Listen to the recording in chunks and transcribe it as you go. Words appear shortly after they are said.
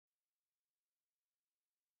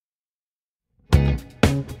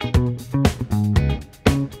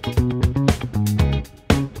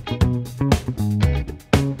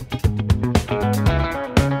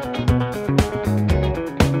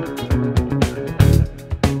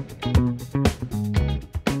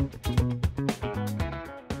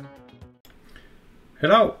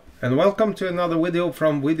Hello and welcome to another video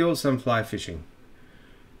from Videos and Fly Fishing.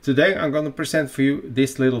 Today I'm going to present for you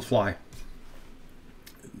this little fly.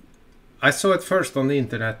 I saw it first on the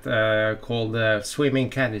internet called Swimming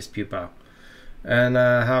Caddis Pupa, and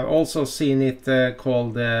I have also seen it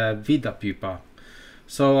called Vida Pupa.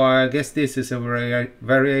 So I guess this is a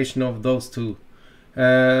variation of those two.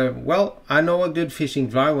 Well, I know a good fishing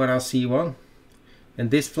fly when I see one, and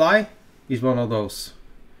this fly is one of those.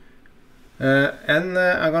 I'm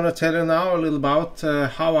gonna tell you now a little about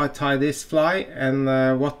how I tie this fly and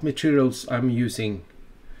what materials I'm using.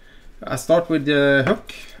 I start with the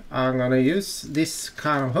hook. I'm gonna use this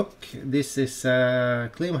kind of hook. This is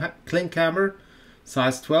clean camber,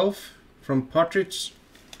 size 12 from Partridge,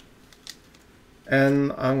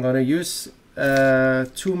 and I'm gonna use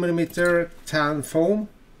 2mm tan foam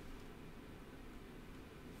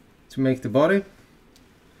to make the body.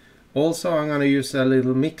 Also, I'm going to use a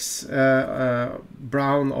little mix,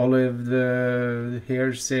 brown, olive,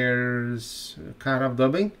 hair's kind of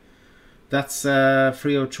dubbing. That's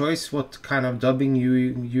free of choice what kind of dubbing you're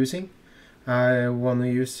using. I want to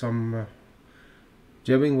use some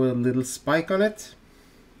dubbing with a little spike on it.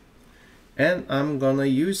 And I'm going to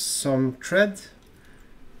use some thread.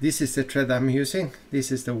 This is the thread I'm using. This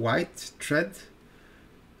is the white thread,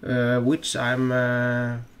 which I'm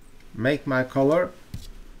make my color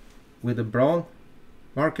with a brown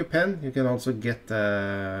marker pen. You can also get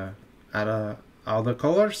other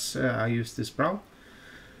colors. I use this brown.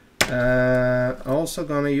 Also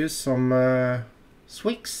gonna use some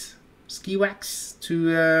Swix ski wax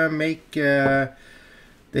to make the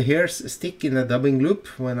hairs stick in a dubbing loop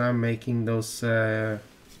when I'm making those raw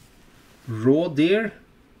deer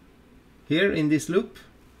here in this loop.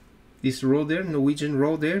 This raw deer, Norwegian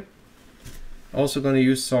raw deer. Also gonna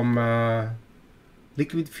use some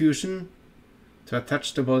liquid fusion to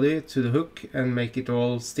attach the body to the hook and make it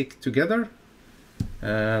all stick together.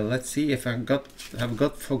 Let's see if I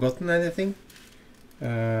have forgotten anything.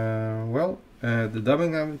 The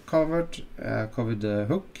dubbing I've covered. I covered the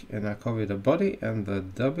hook and I covered the body and the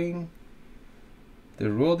dubbing, the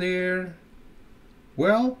raw deer.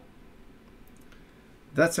 Well,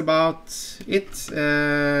 that's about it.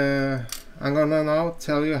 I'm gonna now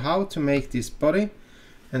tell you how to make this body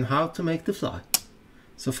and how to make the fly.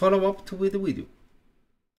 So follow up with the video.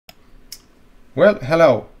 Well,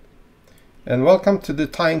 hello and welcome to the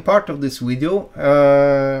tying part of this video.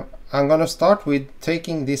 I'm gonna start with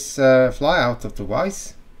taking this fly out of the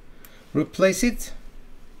vise, replace it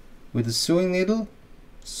with a sewing needle,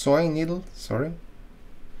 sorry,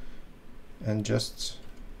 and just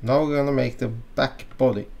now we're gonna make the back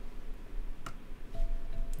body.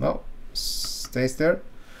 No, stays there.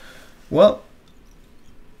 Well,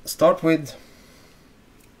 start with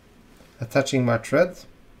attaching my thread.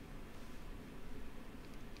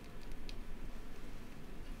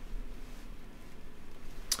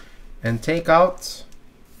 And take out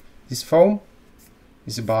this foam.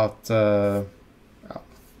 It's about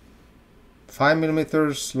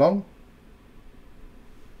 5mm long.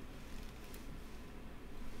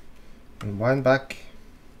 And wind back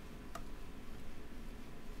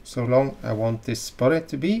so long I want this body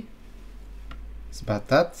to be. It's about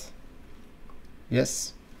that.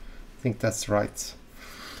 Yes, I think that's right.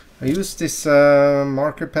 I use this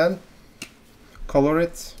marker pen, color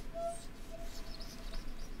it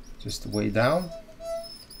just way down.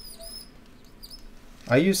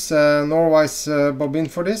 I use Norway's bobbin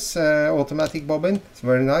for this, automatic bobbin. It's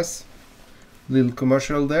very nice. Little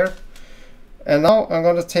commercial there. And now I'm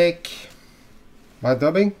gonna take my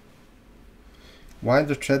dubbing, wind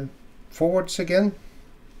the thread forwards again,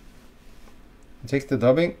 take the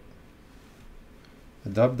dubbing,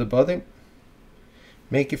 dub the body,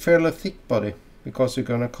 make a fairly thick body because you're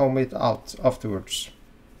gonna comb it out afterwards.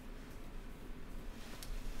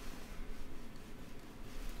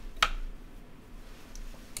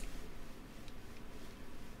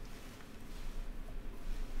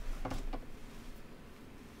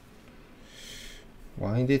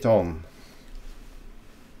 Wind it on.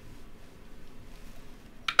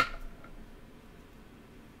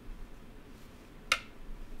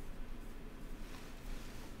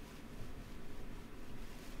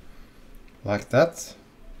 Like that.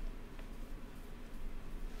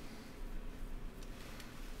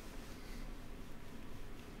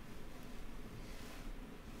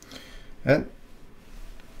 And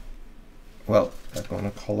Well, I'm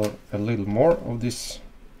gonna color a little more of this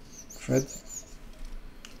thread.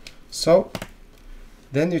 So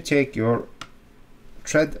then you take your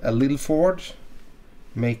thread a little forward,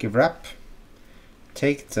 make a wrap,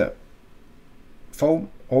 take the foam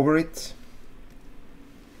over it,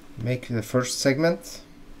 make the first segment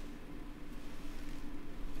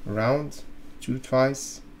around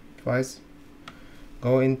twice,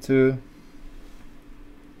 go into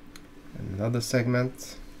another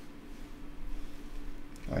segment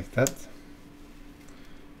like that,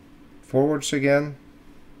 forwards again,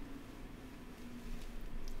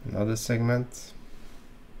 another segment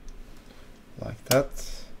like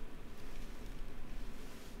that,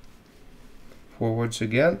 forwards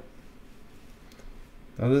again,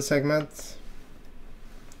 another segment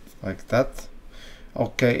like that.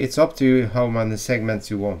 Okay, it's up to you how many segments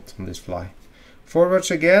you want on this fly. Forwards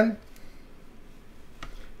again,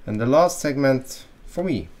 and the last segment for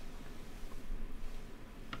me.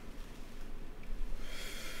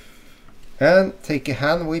 And take a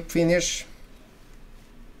hand whip finish,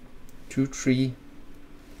 2, 3,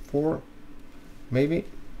 4, maybe.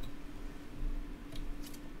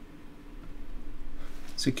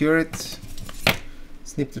 Secure it,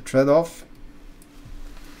 snip the thread off.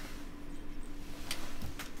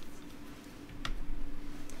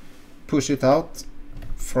 Push it out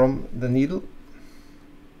from the needle.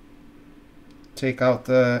 Take out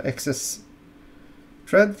the excess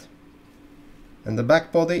thread. And the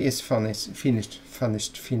back body is finished.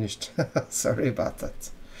 Sorry about that.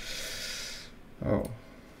 Oh.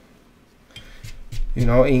 You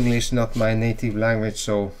know, English not my native language,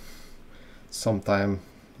 so sometimes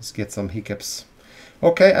get some hiccups.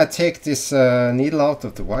 Okay, I take this needle out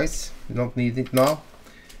of the vise. You don't need it now.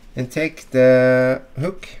 And take the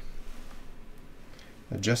hook.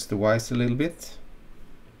 Adjust the vise a little bit.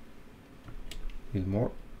 A little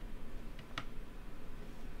more.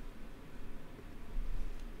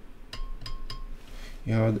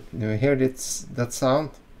 You hear that sound?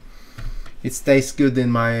 It stays good in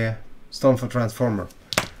my Stonefoot transformer.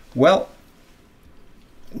 Well,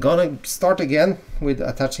 gonna start again with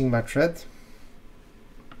attaching my thread.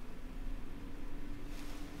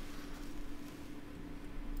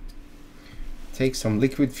 Take some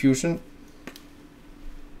liquid fusion.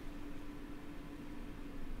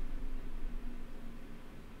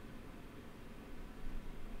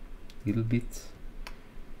 Little bit.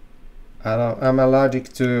 I'm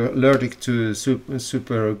allergic to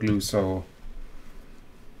super glue, so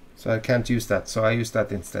I can't use that. So I use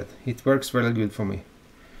that instead. It works really good for me.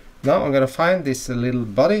 Now I'm gonna find this little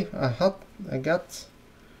body I got,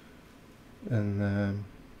 and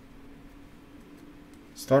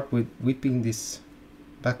start with whipping this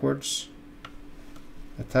backwards,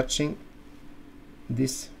 attaching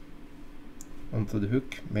this onto the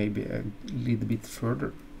hook, maybe a little bit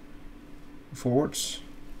further forwards,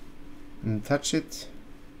 and touch it.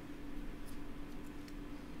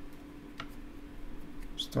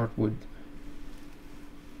 Start with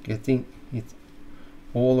getting it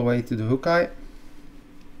all the way to the hook eye,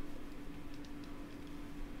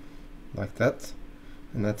 like that,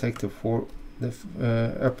 and I take the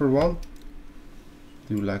upper one,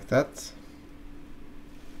 do like that,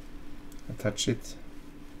 attach it.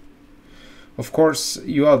 Of course,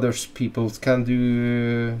 you other people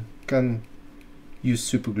can use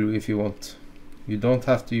super glue if you want. You don't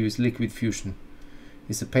have to use liquid fusion.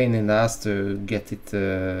 It's a pain in the ass to get it.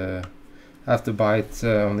 I have to buy it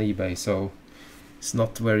on eBay, so it's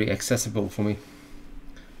not very accessible for me.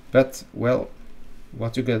 But well,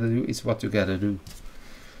 what you gotta do is what you gotta do.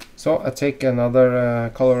 So I take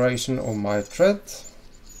another coloration of my thread,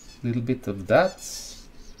 a little bit of that,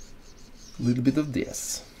 a little bit of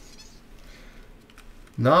this.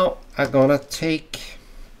 Now I'm gonna take,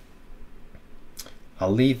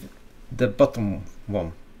 I'll leave the bottom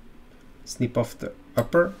one, snip off the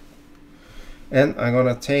upper, and I'm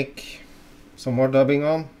gonna take some more dubbing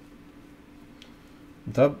on,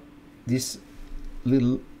 dub this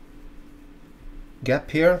little gap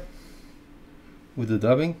here with the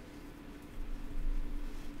dubbing,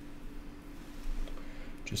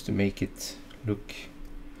 just to make it look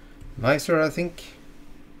nicer. I think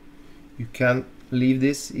you can leave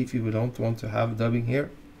this if you don't want to have dubbing here,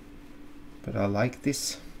 but I like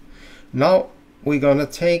this. Now we're gonna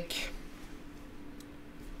take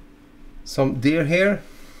some deer here,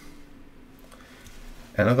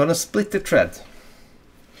 and I'm gonna split the thread,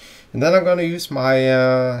 and then I'm gonna use my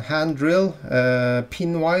hand drill,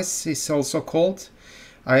 pinwise is also called.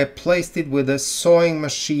 I placed it with a sewing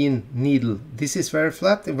machine needle. This is very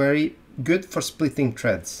flat and very good for splitting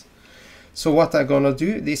threads. So what I'm gonna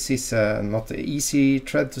do, this is not an easy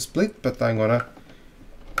thread to split, but I'm gonna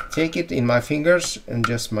take it in my fingers and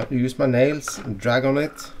just use my nails and drag on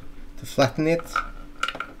it to flatten it.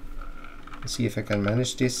 Let's see if I can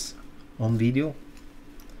manage this on video.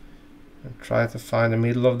 And try to find the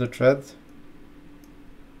middle of the thread.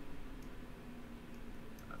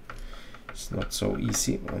 It's not so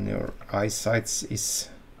easy when your eyesight is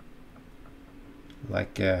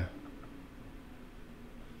like a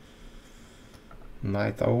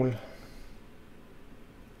night owl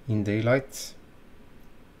in daylight.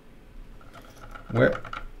 Well,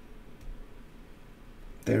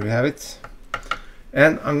 there we have it.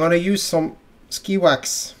 And I'm gonna use some ski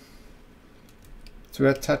wax to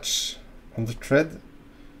attach on the thread,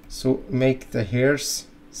 so make the hairs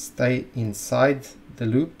stay inside the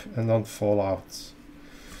loop and don't fall out.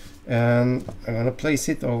 And I'm gonna place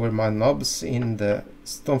it over my knobs in the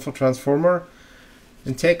Stoneful transformer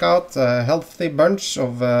and take out a healthy bunch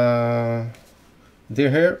of deer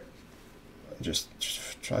hair. Just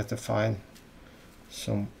try to find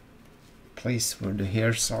some place where the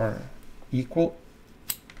hairs are equal.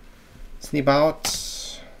 Snip out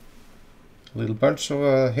a little bunch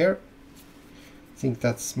of hair. I think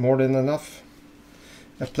that's more than enough.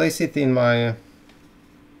 I place it in my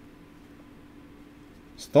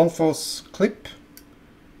Stoneful's clip,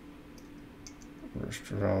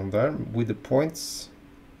 just around there with the points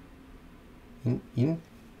in. And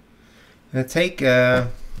I take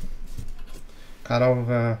a kind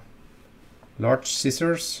of large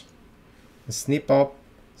scissors and snip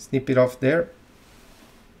it off there.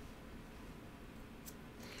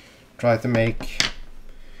 Try to make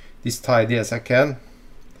this tidy as I can.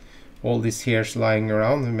 All these hairs lying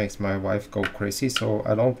around, it makes my wife go crazy, so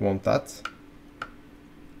I don't want that.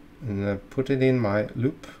 And put it in my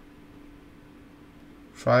loop.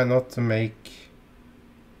 Try not to make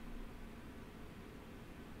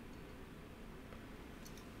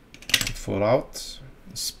it fall out.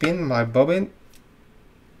 Spin my bobbin.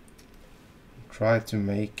 Try to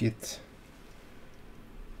make it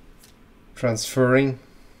transferring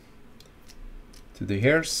to the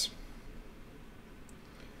hairs.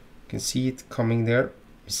 You can see it coming there.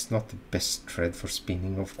 It's not the best thread for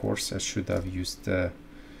spinning, of course. I should have used the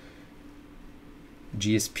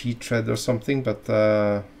GSP thread or something, but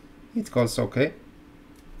it goes okay.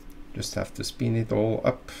 Just have to spin it all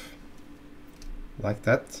up like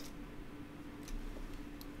that.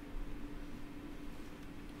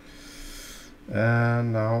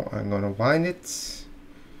 And now I'm gonna wind it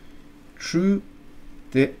through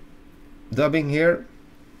the dubbing here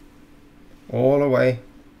all the way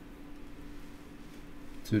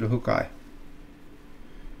to the hook eye.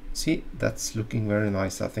 See, that's looking very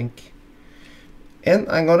nice, I think. And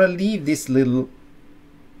I'm gonna leave this little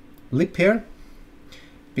lip here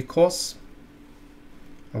because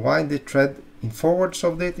I wind the thread in forwards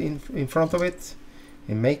of it, in front of it,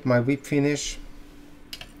 and make my whip finish.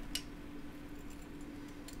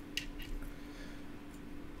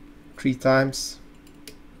 Three times,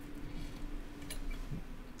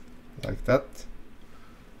 like that.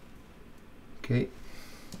 Okay.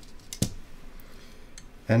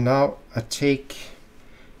 And now I take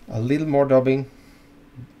a little more dubbing,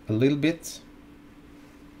 a little bit,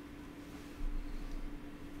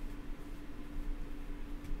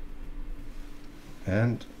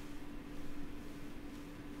 and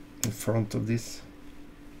in front of this,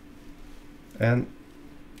 and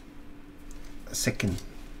a second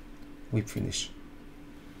whip finish.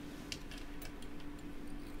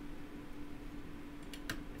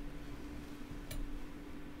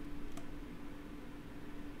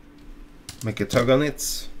 Make a tug on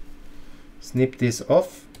it, snip this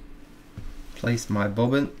off, place my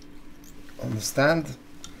bobbin on the stand,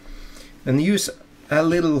 and use a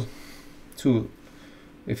little tool.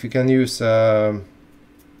 If you can use my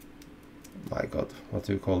god, what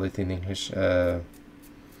do you call it in English? Well,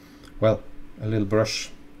 a little brush.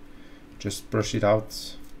 Just brush it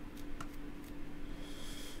out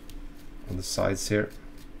on the sides here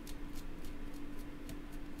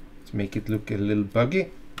to make it look a little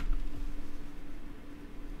buggy.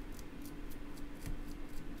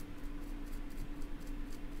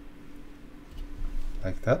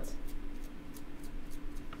 Like that.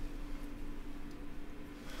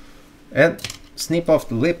 And snip off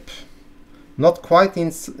the lip. Not quite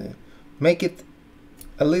in, make it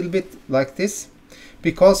a little bit like this,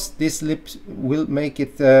 because this lip will make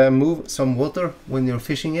it move some water when you're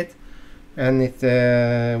fishing it, and it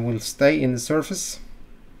will stay in the surface.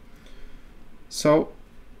 So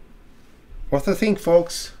what do you think,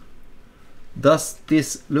 folks? Does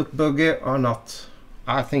this look buggy or not?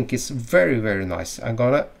 I think it's very, very nice. I'm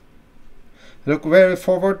gonna I look very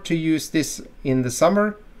forward to use this in the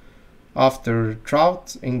summer after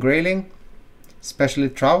trout and grayling, especially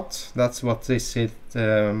trout. That's what this is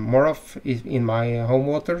more of in my home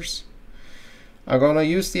waters. I'm gonna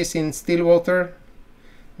use this in still water.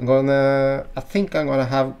 I think I'm gonna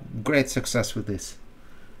have great success with this.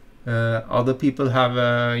 Other people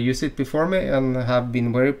have used it before me and have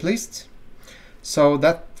been very pleased. So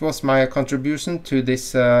that was my contribution to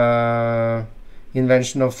this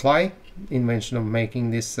invention of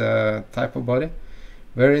making this type of body.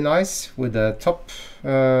 Very nice, with the top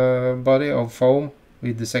body of foam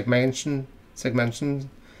with the segmentation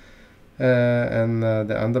and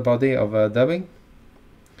the underbody of dubbing,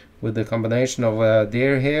 with the combination of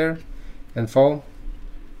deer hair and foam.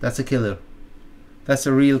 That's a killer. That's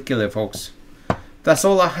a real killer, folks. That's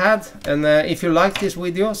all I had, and if you like this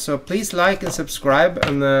video, so please like and subscribe,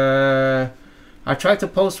 and I try to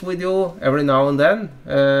post video every now and then,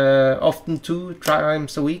 often 2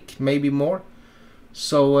 times a week, maybe more.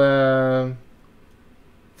 So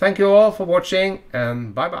thank you all for watching,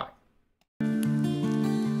 and bye bye.